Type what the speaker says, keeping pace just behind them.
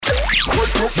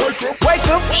Wake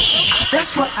up.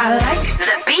 That's what I like.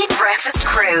 The Beat Breakfast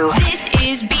Crew. This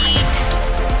is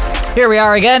Beat. Here we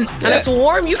are again. And it's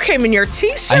warm. You came in your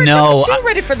t-shirt. I know. Look at you,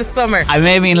 ready for the summer. I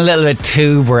may have been a little bit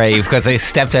too brave because I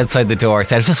stepped outside the door.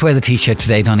 Said, I'll just wear the t-shirt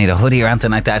today. Don't need a hoodie or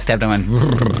anything like that. I stepped and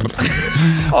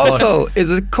went. Also,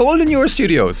 is it cold in your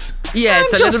studios? Yeah,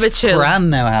 it's a little bit chill. Grand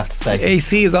now, I have to say.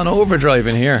 AC is on overdrive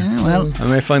in here. Yeah, well, I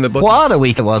may find the button. what a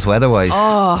week it was weather-wise.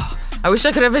 Oh, I wish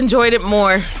I could have enjoyed it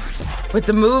more with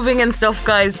the moving and stuff,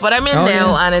 guys. But I'm in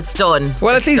now and it's done.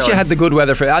 Well, at It's least done. you had the good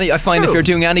weather for it. I find if True. you're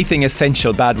doing anything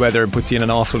essential, bad weather puts you in an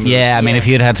awful mood. Yeah, I mean, if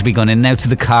you'd had to be going in and out to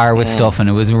the car with stuff and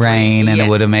it was rain, and Yeah. it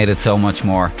would have made it so much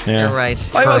more. Yeah. You're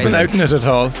right. I wasn't out in it at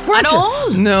all. At all?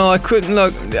 No, I couldn't.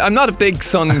 Look, I'm not a big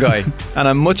sun guy, and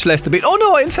I'm much less the beach. Oh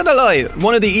no, I said a lie.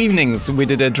 One of the evenings we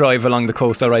did a drive along the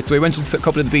coast. All right, so we went to a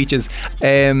couple of the beaches.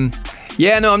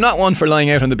 Yeah, no, I'm not one for lying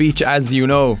out on the beach, as you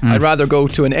know. I'd rather go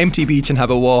to an empty beach and have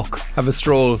a walk, have a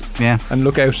stroll, and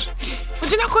look out.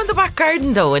 Would you not go in the back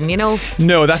garden though, and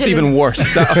No, that's chilling? even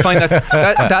worse. I find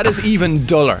that is even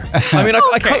duller. I mean,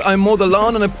 I mow the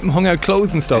lawn and I hung out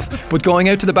clothes and stuff, but going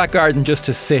out to the back garden just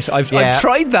to sit, I've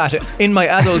tried that in my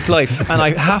adult life, and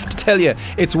I have to tell you,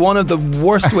 it's one of the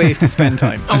worst ways to spend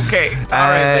time. Okay. All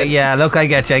right. Yeah, look, I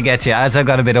get you. As I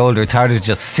got a bit older, it's harder to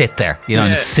just sit there,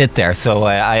 just sit there. So,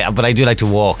 but I do like to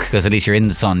walk because at least you're in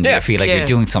the sun. Yeah. You feel like you're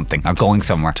doing something or going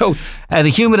somewhere. Totes. The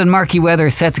humid and murky weather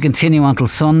is set to continue until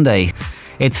Sunday.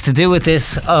 It's to do with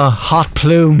this hot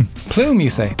plume. Plume, you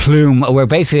say? Plume, where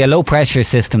basically a low pressure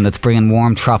system that's bringing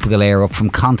warm tropical air up from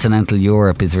continental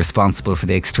Europe is responsible for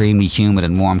the extremely humid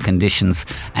and warm conditions.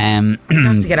 I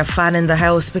have to get a fan in the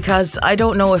house because I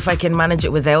don't know if I can manage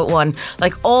it without one.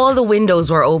 Like, all the windows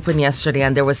were open yesterday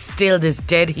and there was still this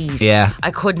dead heat. Yeah.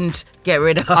 I couldn't get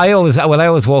rid of. I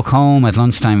always walk home at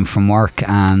lunchtime from work,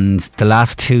 and the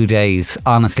last 2 days,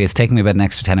 honestly, it's taken me about an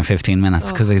extra 10 or 15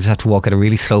 minutes because I just have to walk at a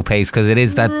really slow pace because it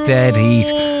is that dead heat.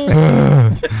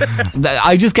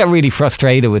 I just get really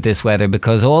frustrated with this weather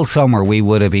because all summer we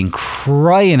would have been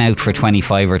crying out for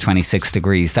 25 or 26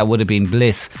 degrees. That would have been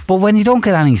bliss. But when you don't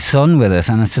get any sun with it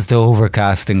and it's just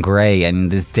overcast and grey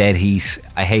and this dead heat,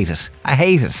 I hate it.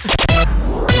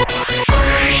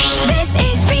 This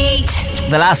is Beat.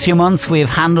 The last few months we have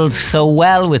handled so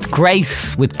well, with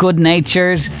grace, with good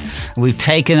natured. We've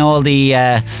taken all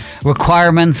the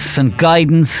requirements and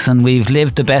guidance, and we've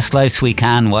lived the best lives we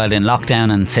can while in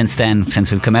lockdown, and since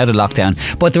we've come out of lockdown.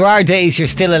 But there are days you're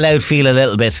still allowed to feel a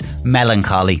little bit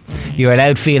melancholy. You're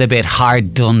allowed to feel a bit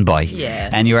hard done by. Yeah.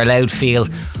 And you're allowed to feel...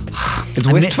 Is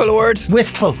wistful a word?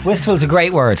 Wistful's a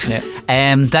great word. Yeah.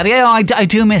 I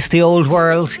do miss the old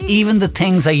world, even the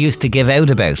things I used to give out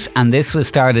about. And this was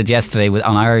started yesterday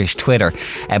on Irish Twitter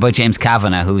by James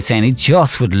Kavanagh, who was saying he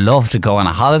just would love to go on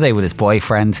a holiday with his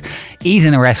boyfriend, eat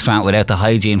in a restaurant without the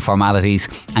hygiene formalities,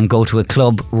 and go to a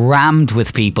club rammed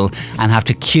with people and have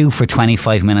to queue for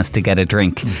 25 minutes to get a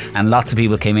drink. And lots of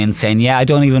people came in saying, yeah, I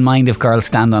don't even mind if girls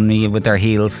stand on me with their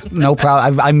heels. No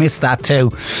problem. I miss that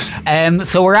too.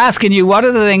 So we're asking you, what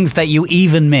are the things that you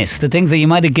even miss? The things that you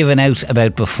might have given out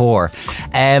about before.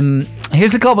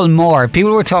 Here's a couple more.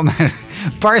 People were talking about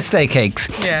birthday cakes.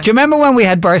 Yeah. Do you remember when we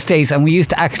had birthdays and we used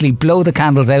to actually blow the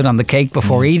candles out on the cake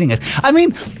before eating it? I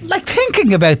mean, like,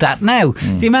 thinking about that now,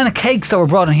 the amount of cakes that were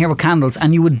brought in here with candles,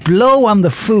 and you would blow on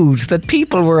the food that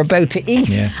people were about to eat.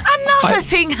 Yeah. And not a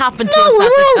thing happened to No, us we're at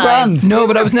the all time. grand. No,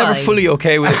 but I was never Fine. fully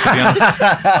okay with it, to be honest.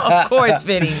 Of course,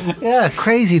 Vinny. Yeah,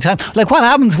 crazy time. Like, what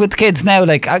happens with kids now?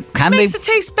 Like, can Makes they? it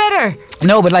taste better.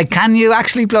 No, but like, can you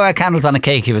actually blow out candles on a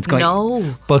cake if it's going?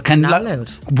 No, But can not allowed.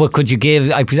 But could you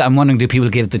give? I'm wondering, do people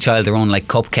give the child their own like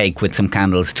cupcake with some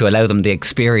candles to allow them the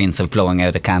experience of blowing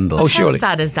out a candle? Oh, How surely.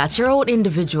 sad is that? Your own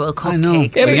individual cupcake. I know.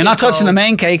 There But you you're not go. touching the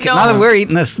main cake. No. Not that we're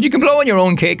eating it. You can blow on your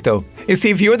own cake, though. You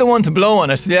see, if you're the one to blow on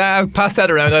it, yeah, pass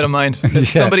that around, I don't mind. If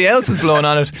somebody else is blowing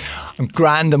on it, I'm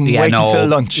grand and waiting till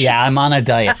lunch. Yeah, I'm on a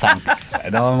diet, thanks.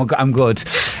 No, I'm good.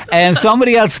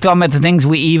 Somebody else talking about the things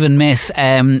we even miss,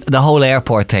 the whole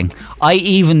airport thing. I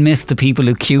even miss the people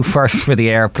who queue first for the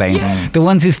airplane. Yeah. The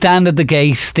ones who stand at the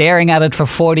gate staring at it for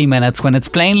 40 minutes when it's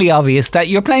plainly obvious that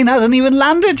your plane hasn't even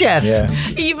landed yet. Yeah.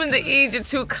 Even the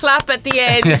agents who clap at the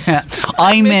end.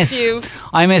 I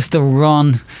miss the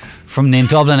run from the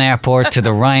Dublin airport to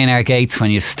the Ryanair gates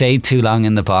when you've stayed too long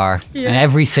in the bar. Yeah. And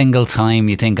every single time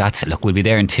you think, look, we'll be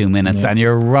there in 2 minutes. And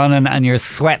you're running and you're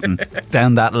sweating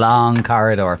down that long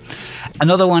corridor.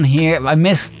 Another one here, I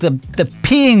miss the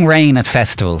peeing rain at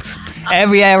festivals.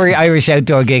 Every Irish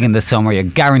outdoor gig in the summer, you're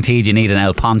guaranteed you need an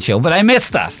El Poncho. But I miss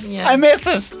that. Yeah. I miss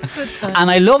it. Good time. And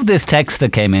I love this text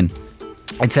that came in.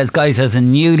 It says, guys, as a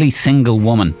newly single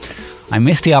woman, I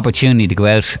missed the opportunity to go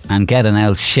out and get an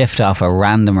old shift off a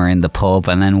randomer in the pub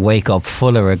and then wake up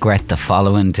full of regret the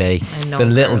following day. I know, the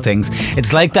little girl. things.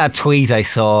 It's like that tweet I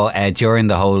saw during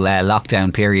the whole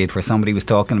lockdown period where somebody was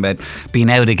talking about being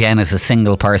out again as a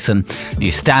single person. And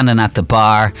you're standing at the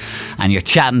bar and you're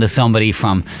chatting to somebody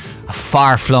from a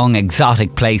far-flung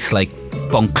exotic place like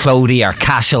Bunclody or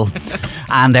Cashel,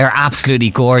 and they're absolutely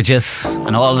gorgeous,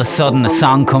 and all of a sudden a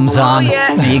song comes on,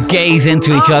 yeah. and you gaze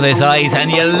into each other's eyes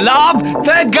and you lob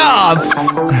the gob.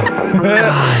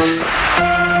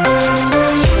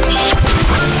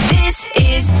 This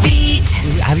is Beat.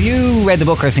 Have you read the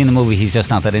book or seen the movie He's Just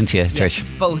Not That Into You, Trish? Yes,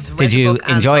 both. Read Did the you book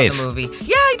and enjoy saw it? the movie.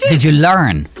 Yeah, I did. Did you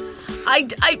learn? I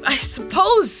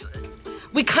suppose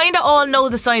we kind of all know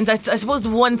the signs. I suppose the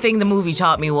one thing the movie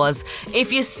taught me was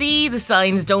if you see the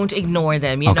signs, don't ignore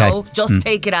them, you Okay. know? Just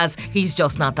take it as he's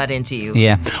just not that into you.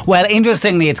 Yeah. Well,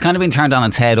 interestingly, it's kind of been turned on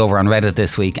its head over on Reddit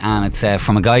this week, and it's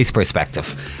from a guy's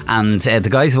perspective. And the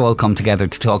guys have all come together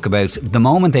to talk about the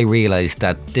moment they realised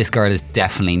that this girl is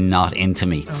definitely not into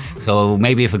me. So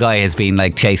maybe if a guy has been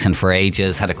like chasing for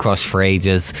ages, had a crush for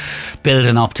ages,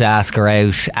 building up to ask her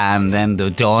out, and then the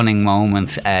dawning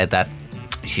moment that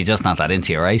she's just not that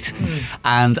into you, right?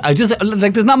 And I just,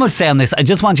 like, there's not much to say on this. I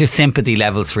just want your sympathy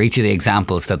levels for each of the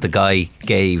examples that the guy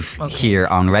gave here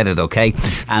on Reddit, okay?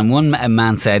 And one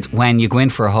man said, when you go in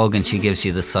for a hug and she gives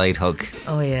you the side hug.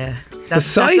 Oh, yeah.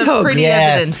 side that's hug? pretty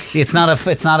evident. It's not a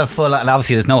full on,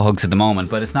 obviously there's no hugs at the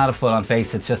moment, but it's not a full on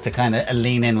face. It's just a kind of a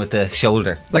lean in with the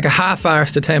shoulder. Like a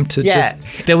half-arsed attempt to Yeah,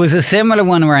 just... there was a similar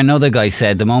one where another guy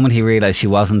said the moment he realised she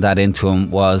wasn't that into him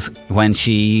was when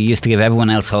she used to give everyone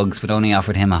else hugs but only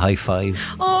offered him a high five.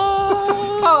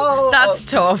 Oh, that's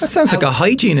tough. That sounds like a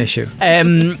hygiene issue.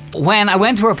 When I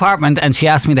went to her apartment and she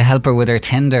asked me to help her with her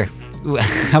Tinder,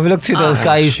 have a look through those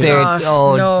guys shit. there. Gosh,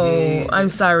 Oh, no, gee. I'm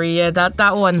sorry. Yeah,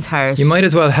 that one's harsh. You might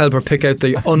as well help her pick out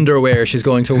the underwear she's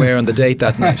going to wear on the date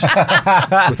that night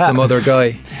with some other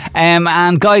guy.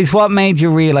 And guys, what made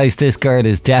you realise this girl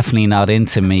is definitely not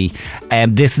into me?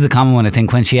 This is a common one, I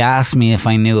think, when she asked me if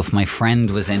I knew if my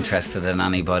friend was interested in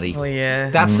anybody. Oh,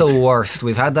 yeah. That's the worst.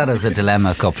 We've had that as a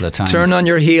dilemma a couple of times. Turn on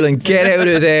your heel and get out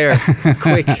of there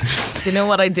quick. Do you know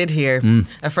what I did here?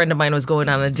 A friend of mine was going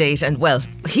on a date, and well,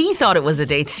 he thought it was a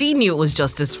date. She knew it was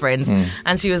just his friends,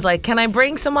 and she was like, "Can I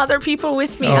bring some other people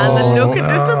with me?" And the look of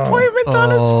disappointment on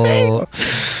his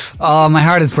face. Oh, my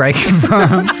heart is breaking for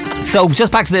him. So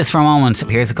just back to this for a moment.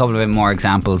 Here's a couple of more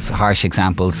examples, harsh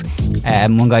examples.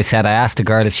 One guy said, I asked a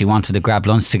girl if she wanted to grab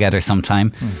lunch together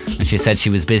sometime, and she said she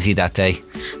was busy that day,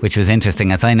 which was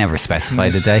interesting as I never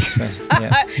specified the day.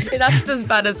 Yeah. That's as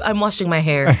bad as I'm washing my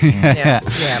hair. Yeah.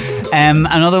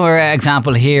 Another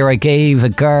example here, I gave a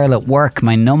girl at work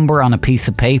my number on a piece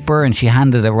of paper and she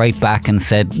handed it right back and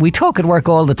said, we talk at work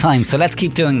all the time, so let's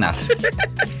keep doing that.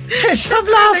 Stop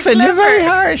laughing, you're very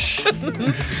harsh.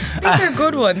 These are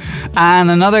good ones. And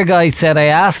another guy said, I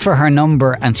asked for her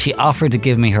number and she offered to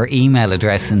give me her email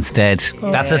address instead.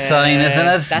 That's a sign, isn't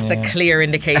it? That's a clear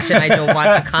indication I don't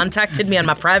want you contacted me on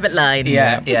my private line.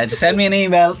 Yeah, just send me an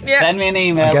email. Yeah. Send me an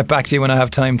email. I'll get back to you when I have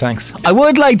time, thanks. I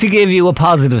would like to give you a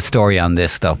positive story on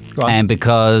this, though, Go on.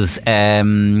 because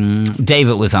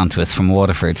David was on to us from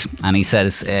Waterford, and he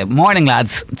says, morning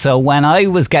lads, so when I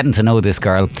was getting to know this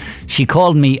girl, she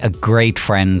called me a great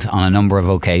friend on a number of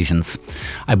occasions.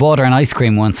 I bought her an ice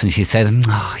cream once and she said,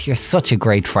 oh, you're such a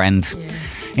great friend.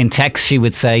 In text she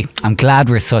would say, I'm glad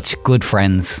we're such good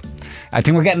friends. I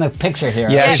think we're getting a picture here.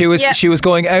 Yeah, right? she was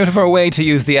going out of her way to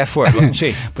use the F word, wasn't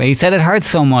she? But he said it hurts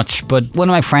so much, but one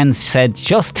of my friends said,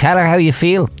 just tell her how you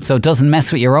feel so it doesn't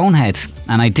mess with your own head.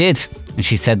 And I did. And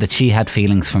she said that she had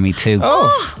feelings for me too.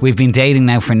 Oh. We've been dating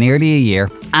now for nearly a year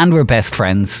and we're best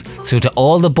friends. So to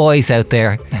all the boys out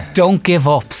there, don't give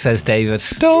up, says David.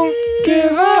 Don't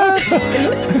give up.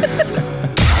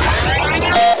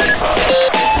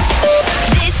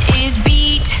 This is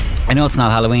Beat. I know it's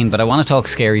not Halloween, but I want to talk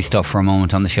scary stuff for a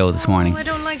moment on the show this morning. I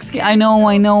don't like scary I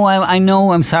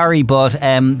know, I'm sorry, but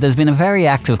there's been a very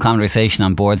active conversation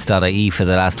on boards.ie for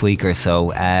the last week or so,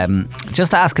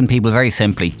 just asking people very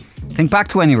simply, think back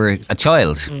to when you were a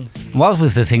child. What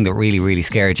was the thing that really, really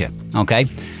scared you? Okay?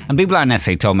 And people aren't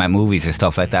necessarily talking about movies or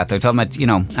stuff like that. They're talking about,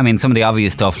 some of the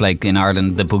obvious stuff, like in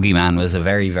Ireland, the boogeyman was a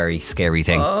very, very scary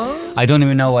thing. I don't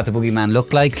even know what the boogeyman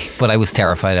looked like, but I was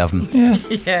terrified of him.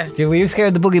 Yeah. Were you scared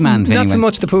of the boogeyman, Vinny? Not so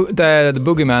much the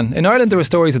boogeyman. In Ireland, there were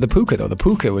stories of the puka, though. The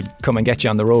puka would come and get you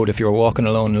on the road if you were walking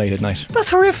alone late at night.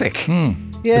 That's horrific.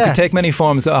 It could take many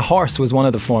forms. A horse was one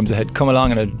of the forms that had come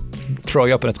along and had throw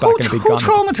you up in its back and it'd be Who gone.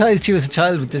 traumatised you as a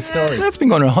child with this story? That's been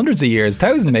going on hundreds of years,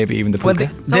 thousands maybe even. The puka.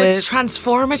 So it's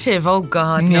transformative. Oh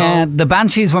God, no. Yeah, the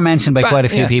Banshees were mentioned by quite a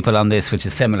few yeah. people on this, which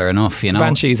is similar enough, you know.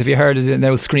 Banshees, if you heard it,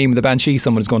 they'll scream the Banshee,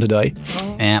 someone's going to die.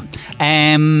 Yeah.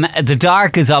 The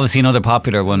Dark is obviously another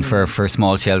popular one for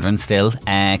small children still.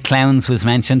 Clowns was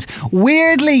mentioned.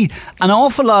 Weirdly, an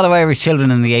awful lot of Irish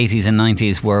children in the 80s and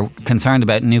 90s were concerned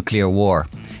about nuclear war.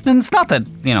 And it's not that,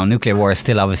 nuclear war is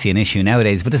still obviously an issue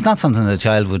nowadays, but it's not something that a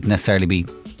child would necessarily be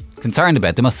concerned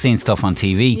about. They must have seen stuff on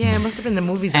TV. Yeah, it must have been the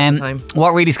movies at the time.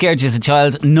 What really scared you as a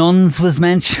child? Nuns was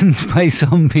mentioned by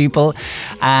some people.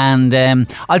 And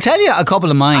I'll tell you a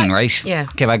couple of mine, right? Yeah.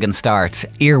 Okay, if I can start.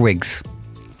 Earwigs.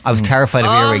 I was terrified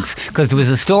of earwigs because there was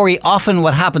a story. Often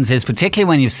what happens is, particularly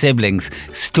when you have siblings,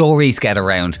 stories get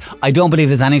around. I don't believe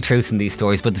there's any truth in these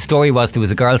stories, but the story was there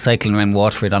was a girl cycling around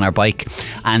Waterford on her bike,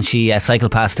 and she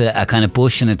cycled past a kind of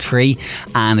bush and a tree,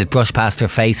 and it brushed past her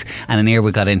face, and an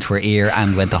earwig got into her ear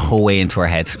and went the whole way into her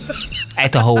head.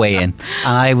 Out the whole way in.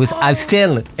 And I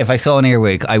still, if I saw an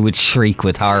earwig, I would shriek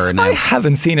with horror now. I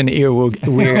haven't seen an earwig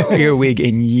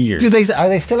in years. Are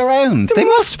they still around? They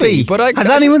must be. But has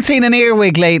anyone seen an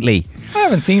earwig lately? I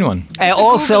haven't seen one.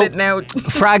 Also, Google it now.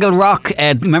 Fraggle Rock.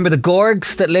 Remember the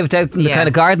Gorgs that lived out in the kind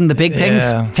of garden, the big things?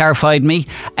 Yeah. Terrified me.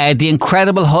 The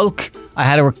Incredible Hulk. I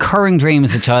had a recurring dream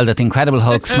as a child that the Incredible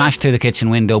Hulk smashed through the kitchen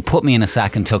window, put me in a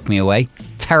sack and took me away.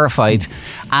 Terrified.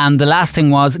 And the last thing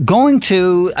was going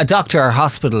to a doctor or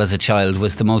hospital as a child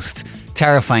was the most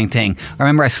terrifying thing. I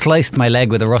remember I sliced my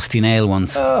leg with a rusty nail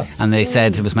once, and they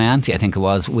said, it was my auntie I think it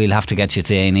was, we'll have to get you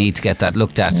to A&E to get that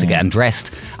looked at, to get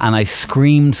undressed. And I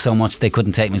screamed so much they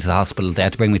couldn't take me to the hospital. They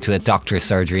had to bring me to a doctor's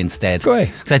surgery instead. Go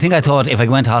away. Because I thought if I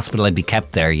went to hospital I'd be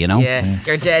kept there, you know. Yeah,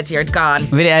 you're dead, you're gone.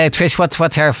 Really, Trish,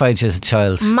 what terrified you as a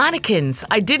child? Mannequins.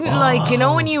 I didn't like,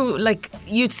 when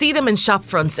you'd see them in shop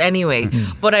fronts anyway.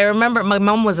 But I remember my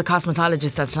mum was a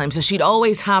cosmetologist at the time, so she'd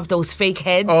always have those fake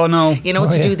heads. Oh, no.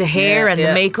 To do the hair and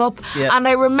the makeup. Yeah. And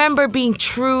I remember being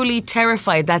truly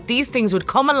terrified that these things would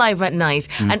come alive at night.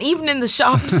 And even in the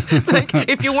shops, like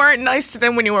if you weren't nice to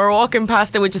them when you were walking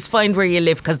past, they would just find where you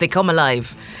live because they come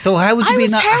alive. So how would you be?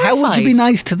 How would you be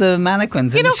nice to the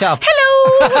mannequins in the shop?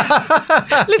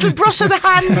 Hello, little brush of the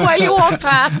hand while you walk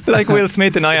past. Like Will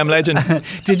Smith in I Am Legend.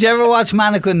 Did you ever watch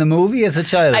Mannequin the movie as a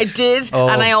child? I did,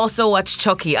 and I also watched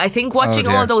Chucky. I think watching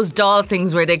all those doll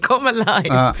things where they come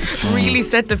alive really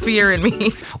set the fear in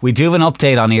me. We do have an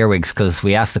update on earwigs because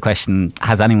we asked the question,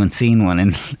 has anyone seen one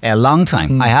in a long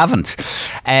time? I haven't.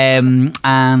 And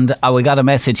we got a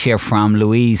message here from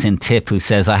Louise in Tip who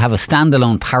says, I have a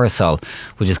standalone parasol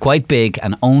which is quite big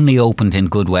and only opened in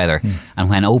good weather, and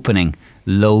when opening,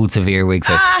 loads of earwigs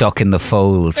are stuck in the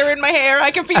folds. They're in my hair,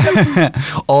 I can feel them.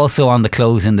 Also on the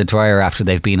clothes in the dryer after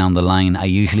they've been on the line. I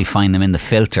usually find them in the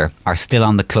filter or still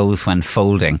on the clothes when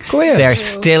folding. They're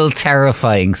still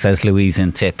terrifying, says Louise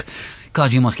in Tip.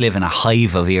 God, you must live in a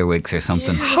hive of earwigs or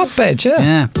something. Hotbed,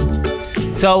 yeah.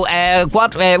 So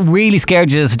what really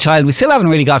scared you as a child? We still haven't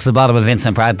really got to the bottom of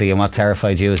Vincent Bradley and what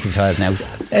terrified you as a child now.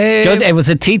 It was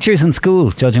it teachers in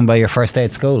school, judging by your first day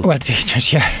at school? Well,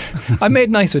 teachers, yeah. I made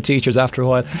nice with teachers after a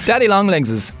while. Daddy Longlegs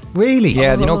is... Really?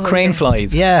 Yeah, crane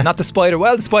flies. Yeah. Not the spider.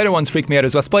 Well, the spider ones freak me out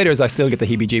as well. Spiders, I still get the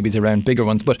heebie-jeebies around bigger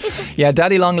ones. But yeah,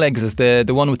 Daddy Longlegs is the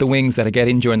one with the wings that I get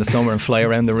in during the summer and fly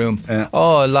around the room.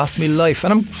 Oh, I lost me life.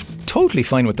 And I'm totally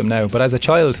fine with them now. But as a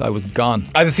child, I was gone.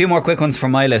 I have a few more quick ones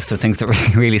from my list of things that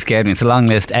really scared me. It's a long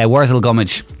list. Wurzel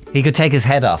Gummidge. He could take his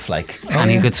head off,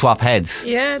 and he could swap heads.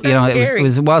 Yeah, that's scary.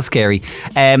 It was scary.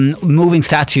 Moving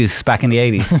statues back in the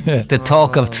 80s. The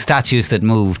talk of statues that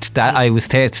moved. That I was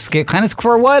scared. Kind of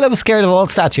for a while, I was scared of all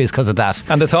statues because of that.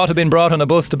 And the thought of being brought on a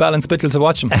bus to Ballinspittle to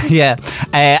watch them. Yeah.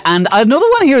 And another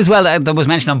one here as well that was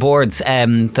mentioned on boards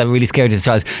that really scared you as a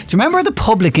child. Do you remember the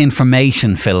public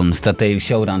information films that they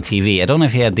showed on TV? I don't know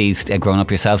if you had these growing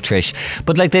up yourself, Trish,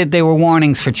 but they were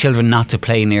warnings for children not to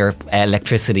play near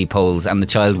electricity poles, and the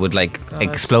child would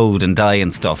explode and die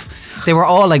and stuff. They were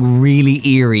all really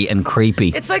eerie and creepy.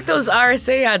 It's like those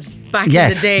RSA ads back in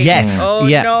the day. Yes. Oh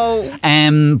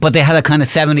no. But they had a kind of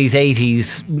 70s,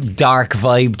 80s dark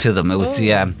vibe to them. It was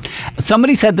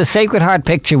Somebody said the Sacred Heart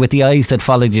picture with the eyes that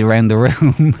followed you around the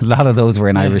room. A lot of those were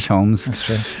in Irish homes. That's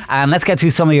true. And let's get to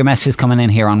some of your messages coming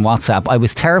in here on WhatsApp. I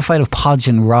was terrified of Podge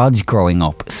and Rog growing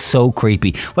up. So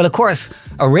creepy. Well, of course,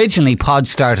 originally Podge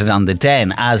started on The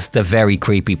Den as the very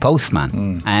creepy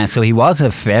postman. So he was a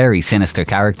very sinister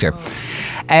character.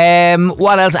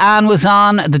 What else? Anne was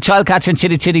on, the child catcher and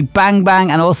Chitty Chitty Bang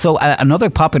Bang, and also another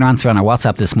popular answer on our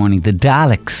WhatsApp this morning, the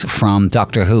Daleks from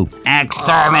Doctor Who.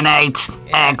 Exterminate!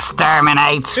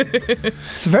 Exterminate!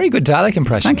 It's a very good Dalek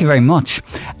impression. Thank you very much.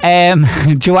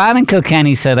 Joanne in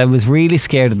Kilkenny said, I was really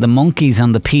scared of the monkeys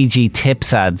on the PG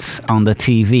Tips ads on the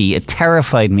TV. It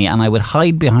terrified me and I would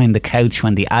hide behind the couch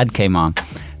when the ad came on.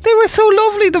 They were so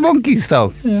lovely, the monkeys,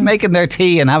 though, making their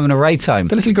tea and having a right time.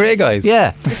 The little grey guys.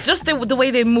 Yeah. It's just the way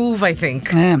they move, I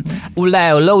think.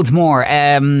 Loads more.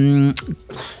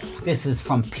 This is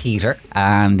from Peter,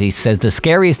 and he says, the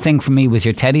scariest thing for me was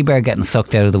your teddy bear getting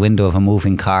sucked out of the window of a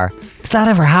moving car. Did that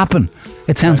ever happen?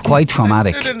 It sounds quite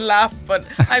traumatic. I shouldn't laugh, but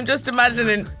I'm just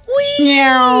imagining.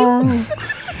 No,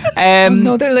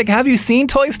 they're like, have you seen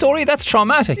Toy Story? That's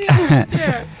traumatic.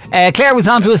 Claire was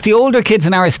on to us. The older kids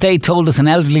in our estate told us an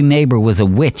elderly neighbour was a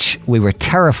witch. We were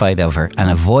terrified of her and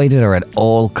avoided her at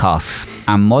all costs.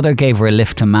 Our mother gave her a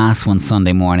lift to Mass one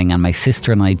Sunday morning and my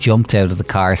sister and I jumped out of the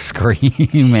car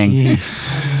screaming.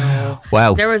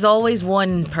 Wow. There was always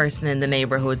one person in the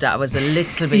neighbourhood that was a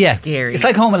little bit scary. It's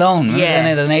like Home Alone.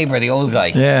 Yeah. The neighbour, the old guy.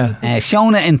 Yeah.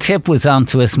 Shona in Tip was on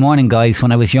to us. Morning, guys.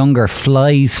 When I was younger,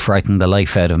 flies frightened the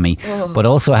life out of me. But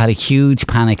also I had a huge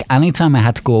panic. Anytime I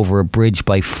had to go over a bridge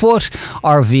by foot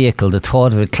or vehicle, the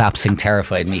thought of it collapsing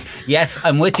terrified me. Yes,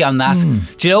 I'm with you on that.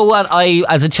 Do you know what?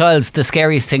 As a child, the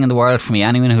scariest thing in the world for me,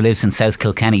 anyone who lives in South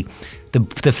Kilkenny, the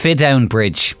Fidown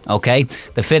Bridge, okay?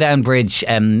 The Fidown Bridge,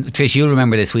 Trish, you'll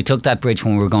remember this. We took that bridge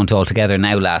when we were going to All Together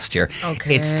Now last year.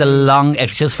 Okay. It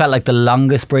just felt like the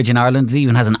longest bridge in Ireland. It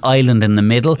even has an island in the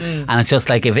middle. And it's just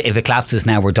like, if it collapses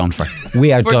now, we're done for.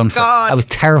 We are done for. I was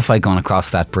terrified going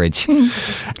across that bridge.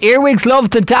 Earwigs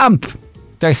love the damp.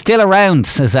 They're still around,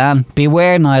 says Anne.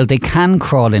 Beware, Niall, they can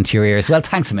crawl into your ears. Well,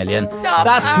 thanks a million.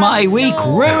 That's my week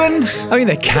ruined. I mean,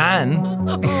 they can.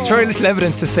 There's very little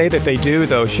evidence to say that they do,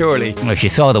 though, surely. Well, if you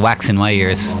saw the wax in my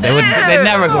ears, they'd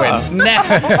never go in.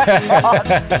 Never.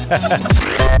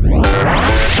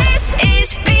 This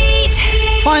is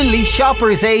Beat. Finally,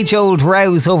 shoppers' age-old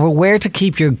rows over where to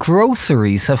keep your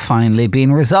groceries have finally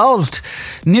been resolved.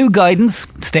 New guidance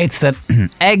states that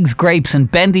eggs, grapes and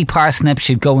bendy parsnips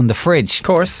should go in the fridge. Of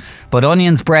course. But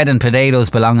onions, bread and potatoes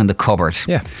belong in the cupboard.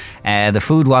 Yeah. The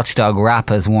food watchdog RAP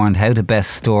has warned how to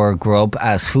best store grub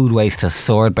as food waste has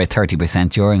soared by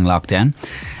 30% during lockdown.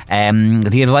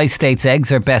 The advice states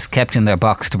eggs are best kept in their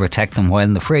box to protect them while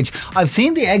in the fridge. I've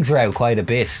seen the eggs row quite a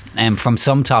bit from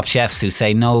some top chefs who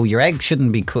say, no, your egg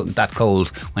shouldn't be cooked that cold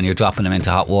when you're dropping them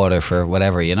into hot water for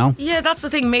whatever, you know? Yeah, that's the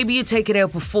thing. Maybe you take it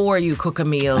out before you cook a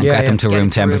meal. Get them to room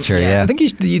temperature, yeah. I think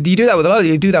you do that with a lot.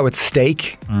 You do that with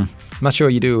steak. I'm not sure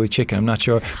you do it with chicken, I'm not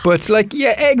sure. But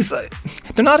eggs,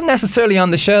 they're not necessarily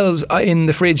on the shelves in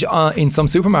the fridge in some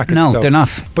supermarkets. No, though. they're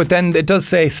not. But then it does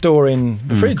say store in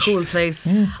the fridge. Cool place.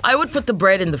 I would put the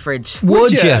bread in the fridge.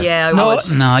 Would you? Yeah, I would.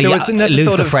 No, There you was an lose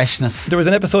episode the of- freshness. There was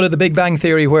an episode of The Big Bang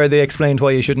Theory where they explained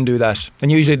why you shouldn't do that.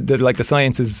 And usually the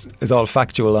science is all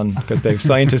factual because they have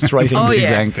scientists writing Oh, Big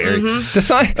yeah. Bang Theory.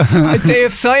 They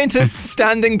have scientists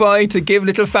standing by to give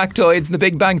little factoids in The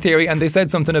Big Bang Theory, and they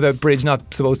said something about bridge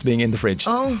not supposed to be in the fridge.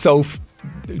 Oh. So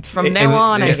From now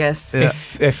on, I guess.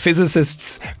 If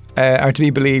physicists are to be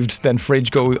believed, then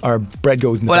bread goes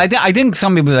in the Well, fridge. I think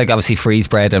some people obviously freeze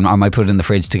bread and I might put it in the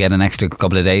fridge to get an extra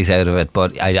couple of days out of it,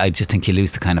 but I just think you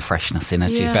lose the kind of freshness in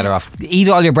it. Yeah. You're better off eat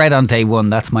all your bread on day one.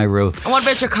 That's my rule. And what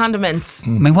about your condiments? I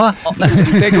mean, what?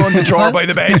 They go in the drawer by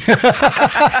the bed.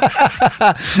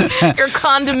 Your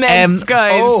condiments,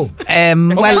 guys.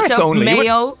 Well, Ketchup, only.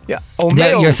 mayo. Yeah. Oh,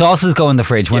 mayo. your sauces go in the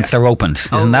fridge once they're opened.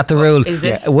 Isn't that the rule? Is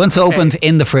it? Once Okay. opened,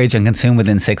 in the fridge and consume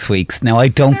within 6 weeks. Now, I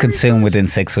don't consume within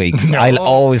 6 weeks. I'll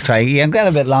always try. Yeah, I've got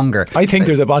a bit longer. I think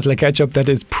there's a bottle of ketchup that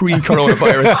is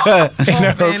pre-coronavirus in our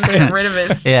Man, fridge. get rid of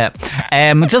it. Yeah.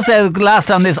 Just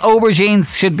last on this,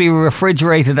 aubergines should be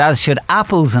refrigerated, as should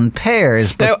apples and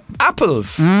pears. But Now,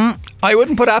 apples. I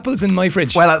wouldn't put apples in my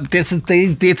fridge. well, this is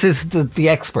the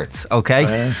experts,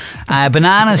 okay?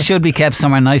 Bananas should be kept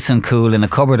somewhere nice and cool in a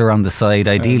cupboard or on the side,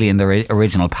 ideally in the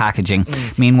original packaging.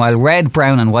 Meanwhile, red,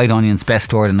 brown and white onions best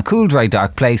stored in a cool, dry,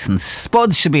 dark place, and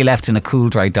spuds should be left in a cool,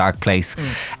 dry, dark place,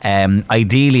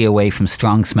 ideally away from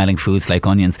strong smelling foods like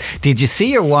onions. Did you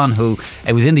see one who,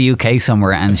 it was in the UK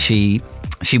somewhere, and she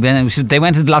They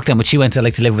went into lockdown, but she went to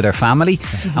live with her family.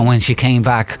 And when she came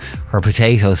back, her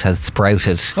potatoes had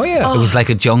sprouted. Oh, yeah. It was like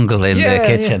a jungle in the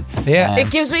kitchen. Yeah. It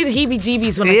gives me the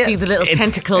heebie-jeebies when I see the little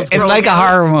tentacles. It's like a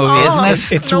horror movie,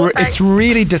 isn't it? It's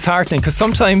really disheartening because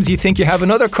sometimes you think you have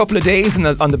another couple of days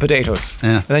on the potatoes.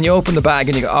 Yeah. And then you open the bag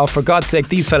and you go, oh, for God's sake,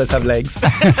 these fellas have legs.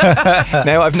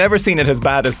 Now, I've never seen it as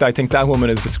bad as I think that woman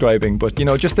is describing, but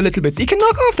just the little bits. You can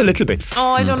knock off the little bits. Oh,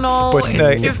 I don't know. But,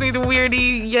 it gives me the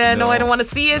weirdy. Yeah, no, I don't want to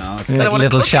see it. It's like a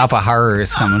little shop of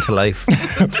horrors coming to life.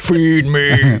 Feed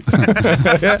me. Wake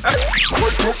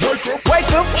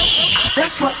up.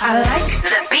 That's what I like.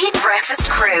 The Beat Breakfast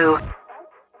Crew.